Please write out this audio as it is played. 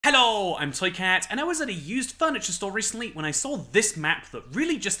Hello, I'm Toycat, and I was at a used furniture store recently when I saw this map that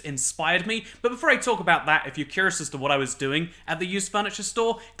really just inspired me. But before I talk about that, if you're curious as to what I was doing at the used furniture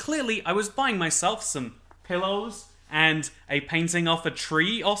store, clearly I was buying myself some pillows and a painting off a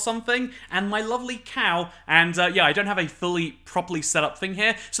tree or something, and my lovely cow, and yeah, I don't have a properly set up thing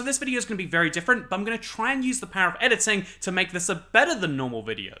here, so this video is going to be very different, but I'm going to try and use the power of editing to make this a better than normal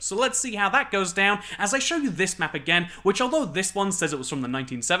video. So let's see how that goes down as I show you this map again, which although this one says it was from the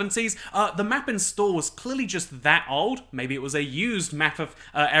 1970s, the map in store was clearly just that old. Maybe it was a used map of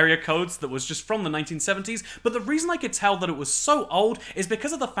area codes that was just from the 1970s, but the reason I could tell that it was so old is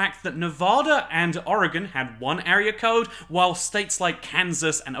because of the fact that Nevada and Oregon had one area code, while states like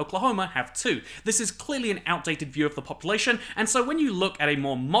Kansas and Oklahoma have two. This is clearly an outdated view of the population, and so when you look at a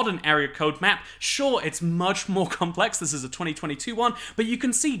more modern area code map, sure, it's much more complex. This is a 2022 one, but you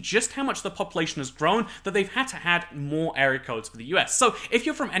can see just how much the population has grown, that they've had to add more area codes for the US. So if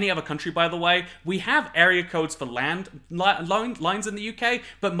you're from any other country, by the way, we have area codes for lines in the UK,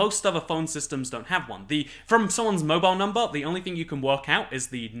 but most other phone systems don't have one. From someone's mobile number, the only thing you can work out is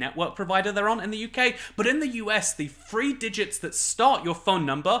the network provider they're on in the UK, but in the US, the 3 digits that start your phone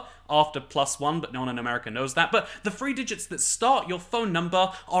number, after +1, but no one in America knows that, but the 3 digits that start your phone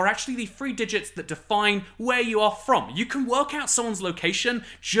number are actually the 3 digits that define where you are from. You can work out someone's location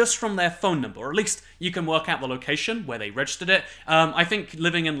just from their phone number, or at least you can work out the location where they registered it. I think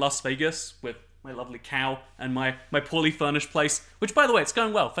living in Las Vegas with my lovely cow and my poorly furnished place, which by the way, it's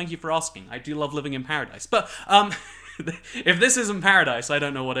going well, thank you for asking. I do love living in paradise, but if this isn't paradise, I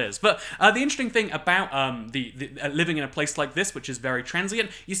don't know what is. But the interesting thing about living in a place like this, which is very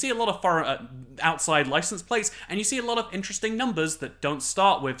transient, you see a lot of foreign outside license plates, and you see a lot of interesting numbers that don't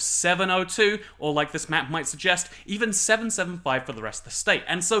start with 702, or like this map might suggest, even 775 for the rest of the state.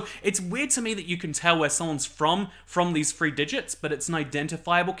 And so it's weird to me that you can tell where someone's from these 3 digits, but it's an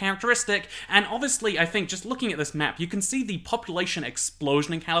identifiable characteristic. And obviously, I think just looking at this map, you can see the population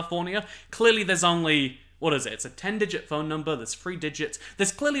explosion in California. Clearly, there's only... what is it? It's a 10-digit phone number, there's 3 digits.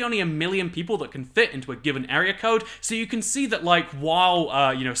 There's clearly only 1 million people that can fit into a given area code, so you can see that, like, while,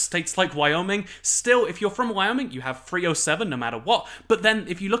 states like Wyoming, still, if you're from Wyoming, you have 307 no matter what, but then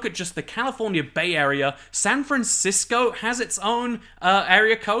if you look at just the California Bay Area, San Francisco has its own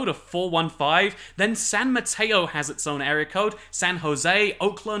area code of 415, then San Mateo has its own area code, San Jose,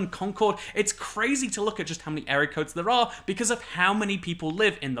 Oakland, Concord. It's crazy to look at just how many area codes there are because of how many people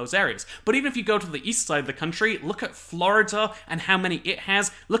live in those areas. But even if you go to the east side of the country, look at Florida and how many it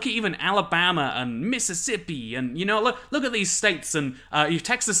has. Look at even Alabama and Mississippi, and look at these states. And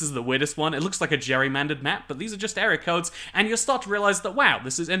Texas is the weirdest one. It looks like a gerrymandered map, but these are just area codes, and you'll start to realize that, wow,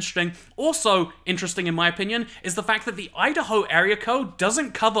 this is interesting. Also interesting, in my opinion, is the fact that the Idaho area code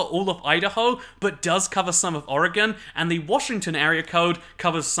doesn't cover all of Idaho, but does cover some of Oregon, and the Washington area code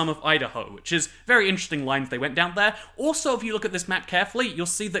covers some of Idaho, which is very interesting lines they went down there. Also, if you look at this map carefully, you'll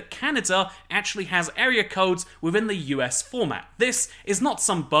see that Canada actually has area codes within the US format. This is not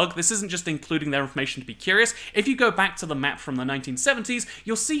some bug, this isn't just including their information to be curious. If you go back to the map from the 1970s,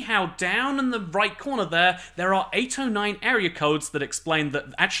 you'll see how down in the right corner there are 809 area codes that explain that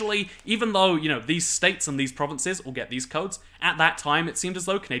actually, even though, these states and these provinces all get these codes, at that time it seemed as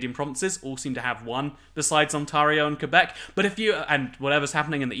though Canadian provinces all seem to have one, besides Ontario and Quebec, but and whatever's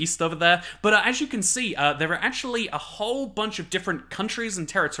happening in the east over there. But as you can see, there are actually a whole bunch of different countries and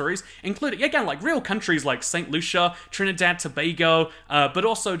territories, including, again, like real countries like St. Lucia, Trinidad, Tobago, but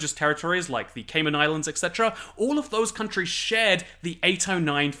also just territories like the Cayman Islands, etc. All of those countries shared the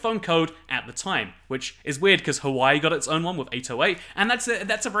 809 phone code at the time, which is weird because Hawaii got its own one with 808, and that's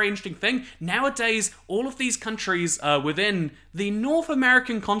a very interesting thing. Nowadays, all of these countries within the North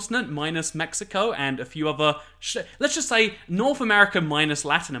American continent, minus Mexico and a few other, let's just say North America minus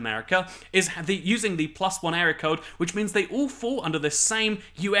Latin America, is using the +1 area code, which means they all fall under the same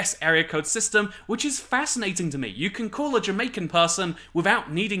US area code system, which is fascinating to me. You can call a Jamaican person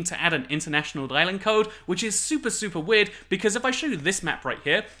without needing to add an international dialing code, which is super, super weird, because if I show you this map right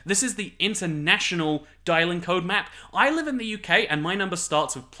here, this is the international dialing code map. I live in the UK, and my number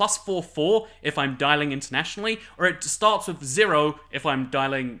starts with +44 if I'm dialing internationally, or it starts with 0 if I'm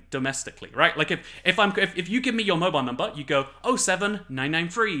dialing domestically, right? Like if you give me your mobile number, you go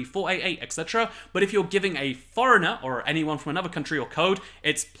 07993 488, etc. But if you're giving a foreigner or anyone from another country your code,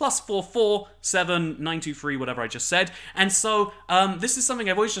 it's +44 7923, whatever I just said. And so this is something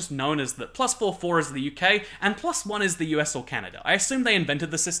I've always just known as that +44 is the UK and +1 is the US or Canada. I assume they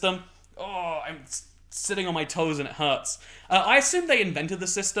invented the system. Oh, I'm sitting on my toes and it hurts. I assume they invented the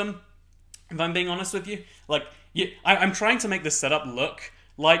system, if I'm being honest with you. Like, I'm trying to make this setup look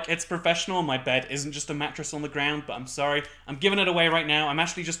like it's professional. My bed isn't just a mattress on the ground, but I'm sorry. I'm giving it away right now. I'm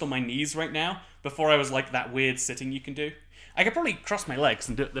actually just on my knees right now. Before I was like that weird sitting you can do. I could probably cross my legs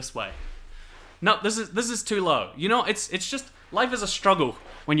and do it this way. No, this is too low. You know, it's just, life is a struggle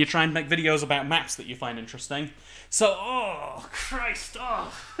when you try and make videos about maps that you find interesting. So, oh, Christ,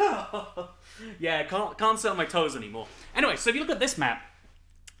 oh. Yeah, can't sit on my toes anymore. Anyway, so if you look at this map,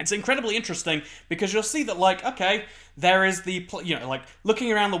 it's incredibly interesting because you'll see that, like, okay, there is the, you know, like,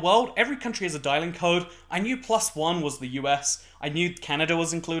 looking around the world, every country has a dialing code. I knew +1 was the US, I knew Canada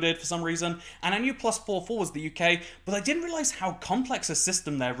was included for some reason, and I knew +44 was the UK, but I didn't realize how complex a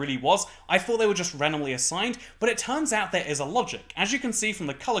system there really was. I thought they were just randomly assigned, but it turns out there is a logic. As you can see from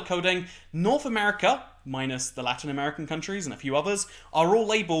the color coding, North America, minus the Latin American countries and a few others, are all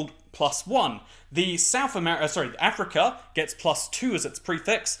labeled +1. The Africa gets +2 as its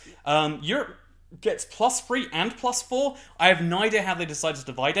prefix. Europe gets +3 and +4. I have no idea how they decided to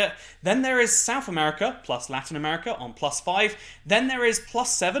divide it. Then there is South America plus Latin America on +5. Then there is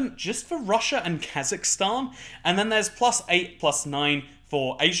 +7 just for Russia and Kazakhstan. And then there's +8, +9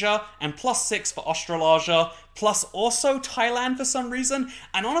 for Asia, and +6 for Australasia, plus also Thailand for some reason.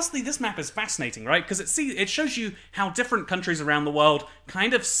 And honestly, this map is fascinating, right? Because it shows you how different countries around the world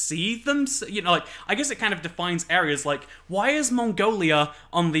kind of see them. You know, like, I guess it kind of defines areas. Like, why is Mongolia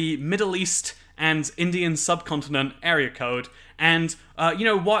on the Middle East and Indian subcontinent area code? And, you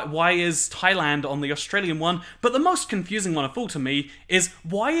know, why is Thailand on the Australian one? But the most confusing one of all to me is,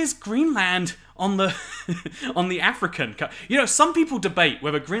 why is Greenland on the on the African? You know, some people debate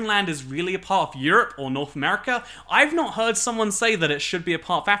whether Greenland is really a part of Europe or North America. I've not heard someone say that it should be a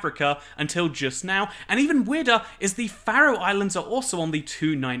part of Africa until just now. And even weirder is the Faroe Islands are also on the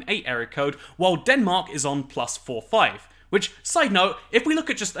 298 area code, while Denmark is on +45. Which, side note, if we look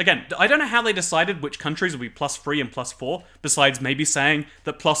at just, again, I don't know how they decided which countries will be +3 and +4, besides maybe saying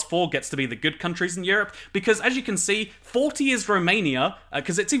that +4 gets to be the good countries in Europe, because as you can see, 40 is Romania,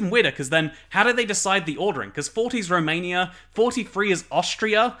 because it's even weirder, because then, how do they decide the ordering? Because 40 is Romania, 43 is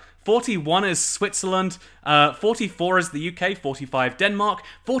Austria, 41 is Switzerland, 44 is the UK, 45 Denmark,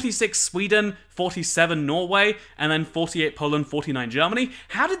 46 Sweden, 47 Norway, and then 48 Poland, 49 Germany.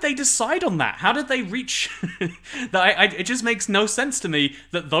 How did they decide on that? How did they reach... It just makes no sense to me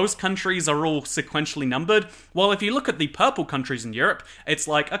that those countries are all sequentially numbered. Well, if you look at the purple countries in Europe, it's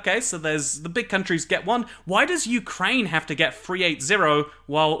like, okay, so there's the big countries get one. Why does Ukraine have to get 380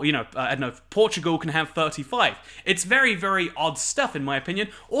 while, you know, I don't know, Portugal can have 35? It's very, very odd stuff, in my opinion.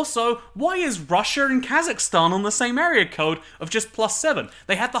 Also, why is Russia and Kazakhstan on the same area code of just +7?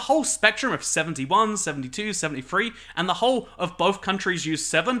 They had the whole spectrum of 71, 72, 73, and the whole of both countries use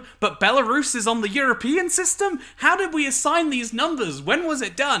 7, but Belarus is on the European system? How did we assign these numbers? When was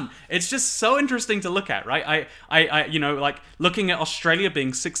it done? It's just so interesting to look at, right? I you know, like, looking at Australia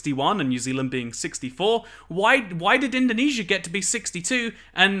being 61 and New Zealand being 64, why did Indonesia get to be 62?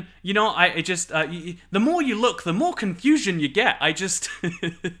 And, you know, the more you look, the more confusion you get.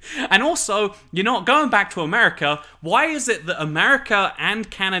 And also, you know, going back to America, why is it that America and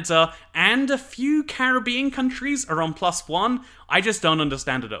Canada and a few Caribbean countries are on +1? I just don't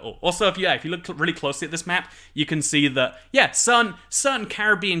understand it at all. Also, if you look really closely at this map, you can see that, yeah, certain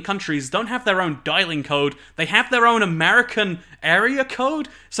Caribbean countries don't have their own dialing code. They have their own American area code.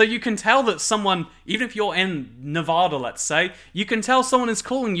 So you can tell that someone, even if you're in Nevada, let's say, you can tell someone is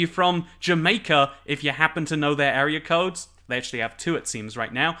calling you from Jamaica if you happen to know their area codes. They actually have 2, it seems,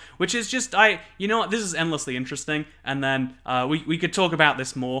 right now, which is just, you know what, this is endlessly interesting, and then we could talk about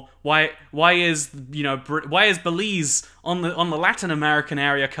this more. Why is Belize on the Latin American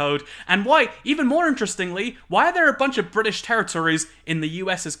area code, and why, even more interestingly, why are there a bunch of British territories in the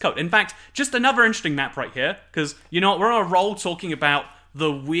US's code? In fact, just another interesting map right here, because, you know, we're on a roll talking about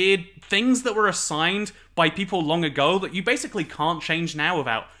the weird things that were assigned by people long ago that you basically can't change now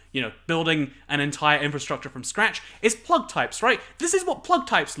without, you know, building an entire infrastructure from scratch, is plug types, right? This is what plug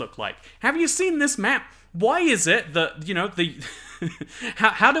types look like. Have you seen this map? Why is it that, you know,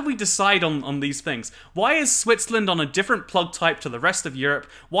 how do we decide on these things? Why is Switzerland on a different plug type to the rest of Europe?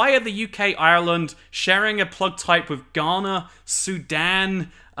 Why are the UK, Ireland sharing a plug type with Ghana,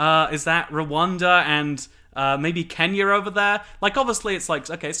 Sudan, is that Rwanda, and maybe Kenya over there? Like, obviously it's like,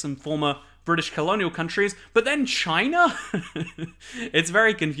 okay, some former British colonial countries, but then China? It's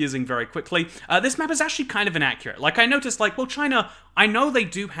very confusing very quickly. This map is actually kind of inaccurate. Like, I noticed, like, well, China, I know they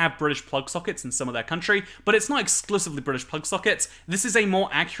do have British plug sockets in some of their country, but it's not exclusively British plug sockets. This is a more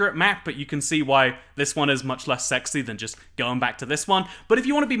accurate map, but you can see why this one is much less sexy than just going back to this one. But if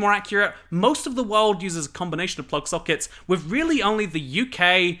you want to be more accurate, most of the world uses a combination of plug sockets, with really only the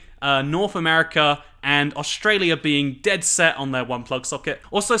UK, North America, and Australia being dead set on their one plug socket.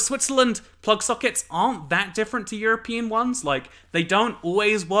 Also, Switzerland plug sockets aren't that different to European ones. Like, they don't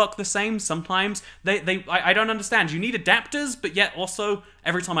always work the same. Sometimes I don't understand. You need adapters, but yet also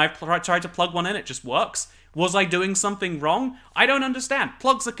every time I've tried to plug one in, it just works. Was I doing something wrong? I don't understand.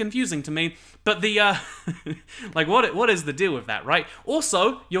 Plugs are confusing to me, but the, like, what is the deal with that, right?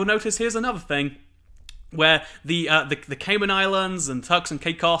 Also, you'll notice here's another thing, where the Cayman Islands and Turks and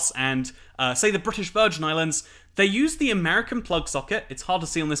Caicos and, say, the British Virgin Islands, they use the American plug socket. It's hard to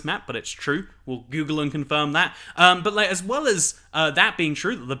see on this map, but it's true. We'll Google and confirm that. But like, as well as that being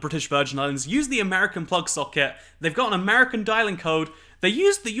true, that the British Virgin Islands use the American plug socket, they've got an American dialing code. They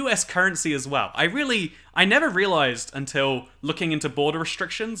use the US currency as well. I never realized until looking into border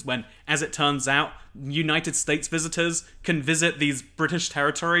restrictions when, as it turns out, United States visitors can visit these British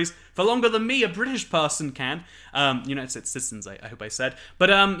territories for longer than me, a British person, can. United States citizens, I hope I said. But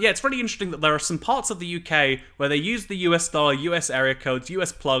yeah, it's really interesting that there are some parts of the UK where they use the US dollar, US area codes,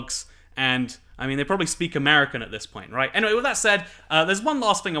 US plugs, and I mean, they probably speak American at this point, right? Anyway, with that said, there's one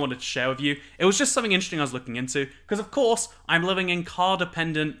last thing I wanted to share with you. It was just something interesting I was looking into, because of course, I'm living in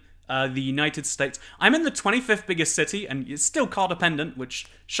car-dependent the United States. I'm in the 25th biggest city, and it's still car-dependent, which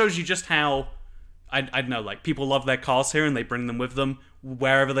shows you just how, I don't know, like, people love their cars here, and they bring them with them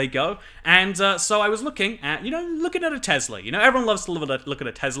wherever they go. And so I was looking at, looking at a Tesla. Everyone loves to look at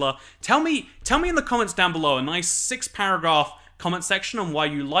a Tesla. Tell me in the comments down below, a nice 6-paragraph comment section on why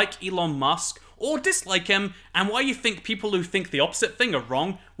you like Elon Musk, or dislike him, and why you think people who think the opposite thing are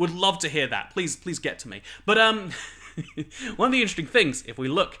wrong. Would love to hear that. Please get to me. But one of the interesting things, if we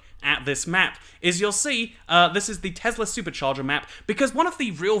look at this map, is you'll see this is the Tesla supercharger map, because one of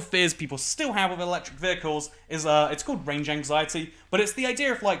the real fears people still have with electric vehicles is it's called range anxiety, but it's the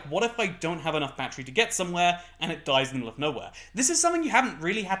idea of, like, what if I don't have enough battery to get somewhere and it dies in the middle of nowhere? This is something you haven't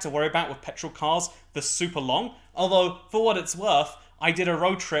really had to worry about with petrol cars for super long, although for what it's worth, I did a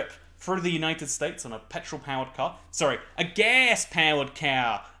road trip through the United States on a petrol-powered car. Sorry, a gas-powered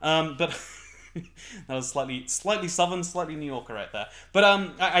car. But that was slightly southern, slightly New Yorker right there. But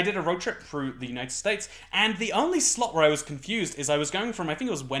I did a road trip through the United States, and the only slot where I was confused is I was going from, I think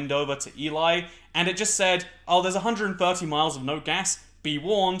it was Wendover to Ely, and it just said, oh, there's 130 miles of no gas, be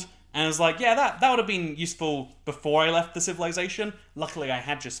warned. And I was like, yeah, that would have been useful before I left the civilization. Luckily, I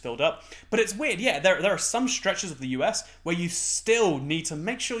had just filled up. But it's weird, yeah, there are some stretches of the US where you still need to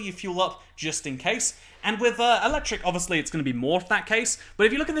make sure you fuel up just in case. And with electric, obviously, it's going to be more of that case. But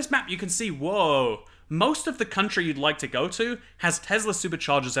if you look at this map, you can see, whoa, most of the country you'd like to go to has Tesla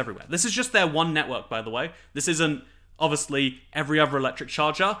superchargers everywhere. This is just their one network, by the way. This isn't, obviously, every other electric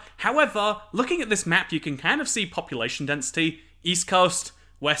charger. However, looking at this map, you can kind of see population density. East Coast,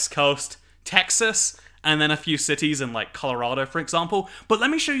 West Coast, Texas, and then a few cities in, like, Colorado, for example. But let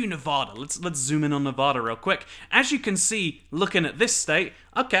me show you Nevada. Let's zoom in on Nevada real quick. As you can see, looking at this state,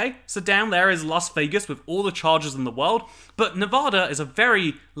 okay, so down there is Las Vegas with all the chargers in the world, but Nevada is a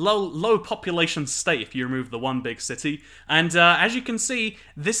very low population state if you remove the one big city. And as you can see,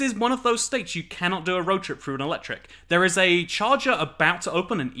 this is one of those states you cannot do a road trip through an electric. There is a charger about to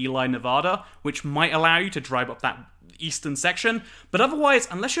open in Ely, Nevada, which might allow you to drive up that eastern section, but otherwise,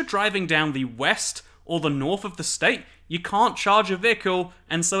 unless you're driving down the west or the north of the state, you can't charge a vehicle,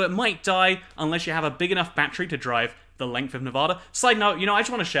 and so it might die unless you have a big enough battery to drive the length of Nevada. Side note, I just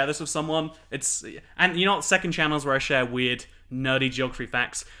want to share this with someone. And second channels where I share weird, nerdy geography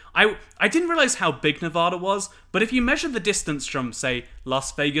facts. I didn't realize how big Nevada was, but if you measure the distance from, say,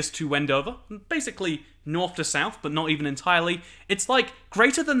 Las Vegas to Wendover, basically north to south, but not even entirely, it's like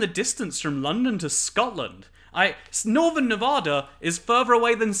greater than the distance from London to Scotland. Northern Nevada is further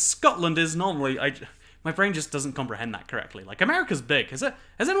away than Scotland is normally. My brain just doesn't comprehend that correctly. Like, America's big. Has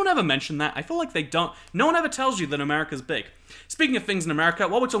anyone ever mentioned that? I feel like they don't. No one ever tells you that America's big. Speaking of things in America,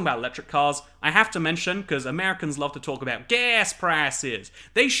 while we're talking about electric cars, I have to mention, because Americans love to talk about gas prices.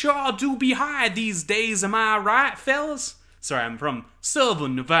 They sure do be high these days, am I right, fellas? Sorry, I'm from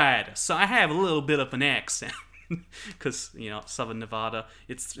Southern Nevada, so I have a little bit of an accent. Because, Southern Nevada,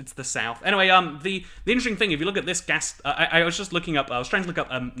 it's the South. Anyway, the interesting thing, if you look at this gas, I was just looking up, I was trying to look up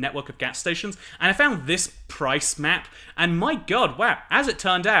a network of gas stations, and I found this price map, and my god, wow, as it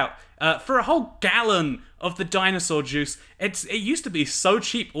turned out, for a whole gallon of the dinosaur juice, it used to be so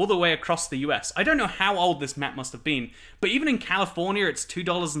cheap all the way across the US. I don't know how old this map must have been, but even in California, it's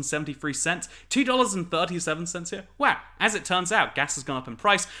 $2.73, $2.37 here. Wow, as it turns out, gas has gone up in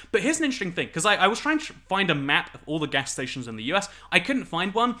price. But here's an interesting thing, because I was trying to find a map of all the gas stations in the US. I couldn't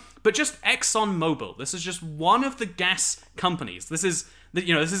find one, but just ExxonMobil. This is just one of the gas companies. This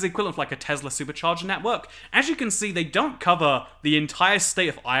This is the equivalent of like a Tesla supercharger network. As you can see, they don't cover the entire state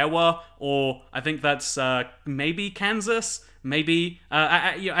of Iowa, or I think that's maybe Kansas, maybe,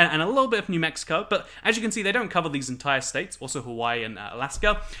 and a little bit of New Mexico. But as you can see, they don't cover these entire states, also Hawaii and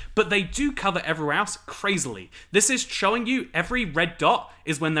Alaska. But they do cover everywhere else crazily. This is showing you every red dot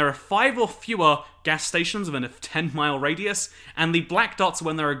is when there are 5 or fewer gas stations within a 10-mile radius, and the black dots are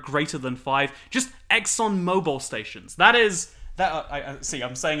when there are greater than 5, just Exxon Mobil stations. That is... see,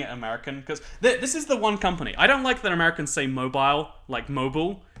 I'm saying it American, because this is the one company. I don't like that Americans say mobile, like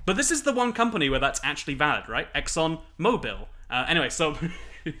mobile, but this is the one company where that's actually valid, right? Exxon Mobil. Anyway, so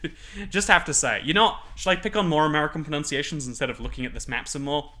just have to say, should I pick on more American pronunciations instead of looking at this map some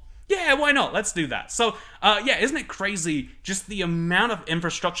more? Yeah, why not? Let's do that. So, yeah, isn't it crazy just the amount of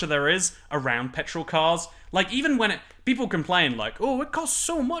infrastructure there is around petrol cars? Like, even when people complain, like, oh, it costs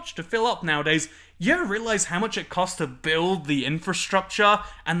so much to fill up nowadays. You ever realize how much it costs to build the infrastructure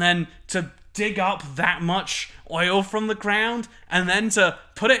and then to dig up that much oil from the ground and then to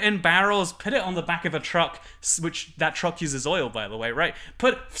put it in barrels, put it on the back of a truck, which that truck uses oil, by the way, right?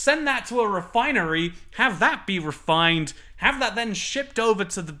 Send that to a refinery, have that be refined, have that then shipped over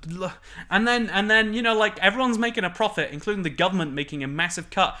to the... And then like, everyone's making a profit, including the government making a massive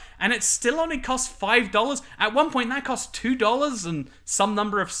cut, and it still only costs $5? At one point, that cost $2 and some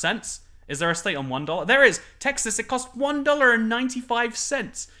number of cents. Is there a state on $1? There is. Texas, it cost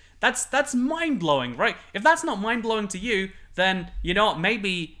 $1.95. That's mind-blowing, right? If that's not mind-blowing to you, then,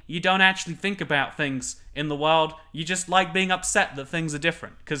 maybe you don't actually think about things in the world. You just like being upset that things are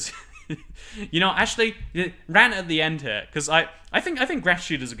different. Because, actually, rant at the end here. Because I think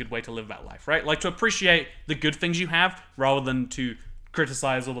gratitude is a good way to live that life, right? Like, to appreciate the good things you have, rather than to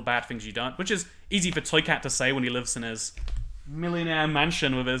criticize all the bad things you don't. Which is easy for Toycat to say when he lives in his millionaire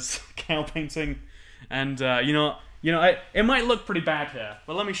mansion with his cow painting. And, it might look pretty bad here,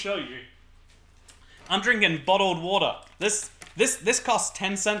 but let me show you. I'm drinking bottled water. This costs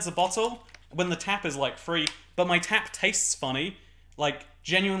 10 cents a bottle when the tap is like free, but my tap tastes funny, like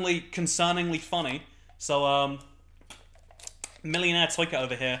genuinely concerningly funny. So millionaire Toyka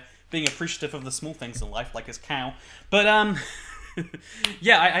over here being appreciative of the small things in life, like his cow. But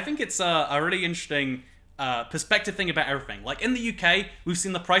yeah, I think it's a really interesting perspective thing about everything. Like, in the UK, we've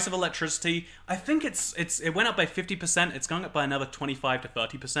seen the price of electricity. I think it went up by 50%. It's going up by another 25 to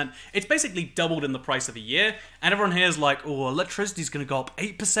 30%. It's basically doubled in the price of a year. And everyone here is like, oh, electricity's going to go up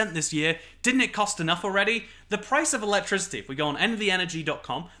 8% this year. Didn't it cost enough already? The price of electricity, if we go on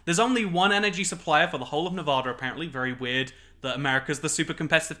nvenergy.com, there's only one energy supplier for the whole of Nevada, apparently. Very weird that America's the super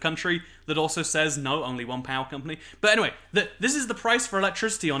competitive country that also says no, only one power company. But anyway, this is the price for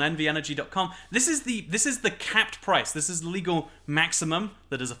electricity on nvenergy.com. This is the capped price. This is the legal maximum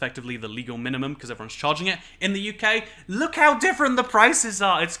that is effectively the legal minimum because everyone's charging it. In the UK, look how different the prices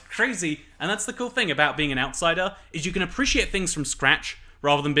are. It's crazy. And that's the cool thing about being an outsider, is you can appreciate things from scratch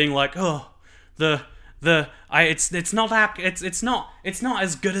rather than being like, oh, it's not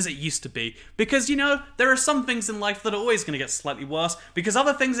as good as it used to be, because there are some things in life that are always going to get slightly worse because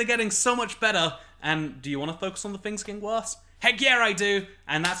other things are getting so much better. And do you want to focus on the things getting worse? Heck yeah, I do,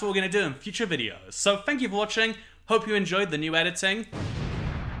 and that's what we're going to do in future videos. So thank you for watching. Hope you enjoyed the new editing.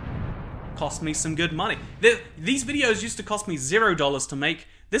 Cost me some good money. These videos used to cost me $0 to make.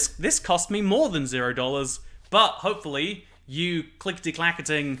 This cost me more than $0, but hopefully you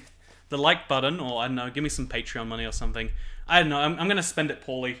clickety-clacketing the like button, or I don't know, give me some Patreon money or something. I don't know, I'm gonna spend it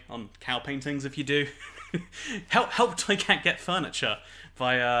poorly on cow paintings if you do. help Toycat get furniture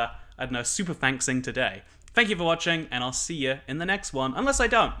by, I don't know, super thanksing today. Thank you for watching, and I'll see you in the next one, unless I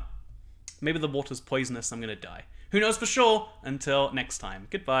don't. Maybe the water's poisonous, I'm gonna die. Who knows for sure? Until next time.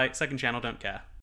 Goodbye, second channel, don't care.